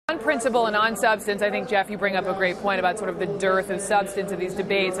On principle and on substance, I think, Jeff, you bring up a great point about sort of the dearth of substance of these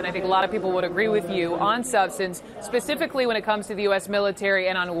debates, and I think a lot of people would agree with you on substance, specifically when it comes to the U.S. military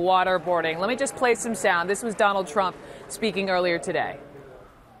and on waterboarding. Let me just play some sound. This was Donald Trump speaking earlier today.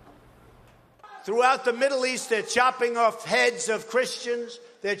 Throughout the Middle East, they're chopping off heads of Christians.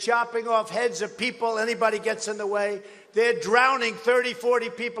 They're chopping off heads of people. Anybody gets in the way. They're drowning 30,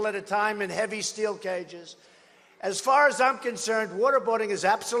 40 people at a time in heavy steel cages. As far as I'm concerned, waterboarding is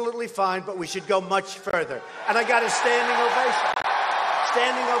absolutely fine, but we should go much further. And I got a standing ovation.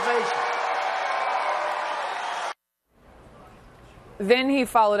 Standing ovation. Then he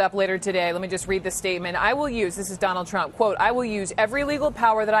followed up later today. Let me just read the statement. This is Donald Trump, quote, I will use every legal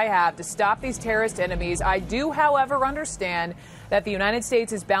power that I have to stop these terrorist enemies. I do, however, understand that the United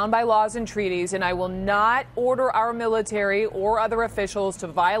States is bound by laws and treaties, and I will not order our military or other officials to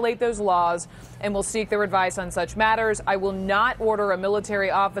violate those laws and will seek their advice on such matters. I will not order a military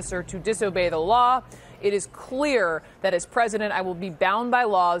officer to disobey the law. It is clear that as president, I will be bound by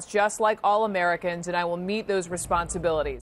laws just like all Americans, and I will meet those responsibilities.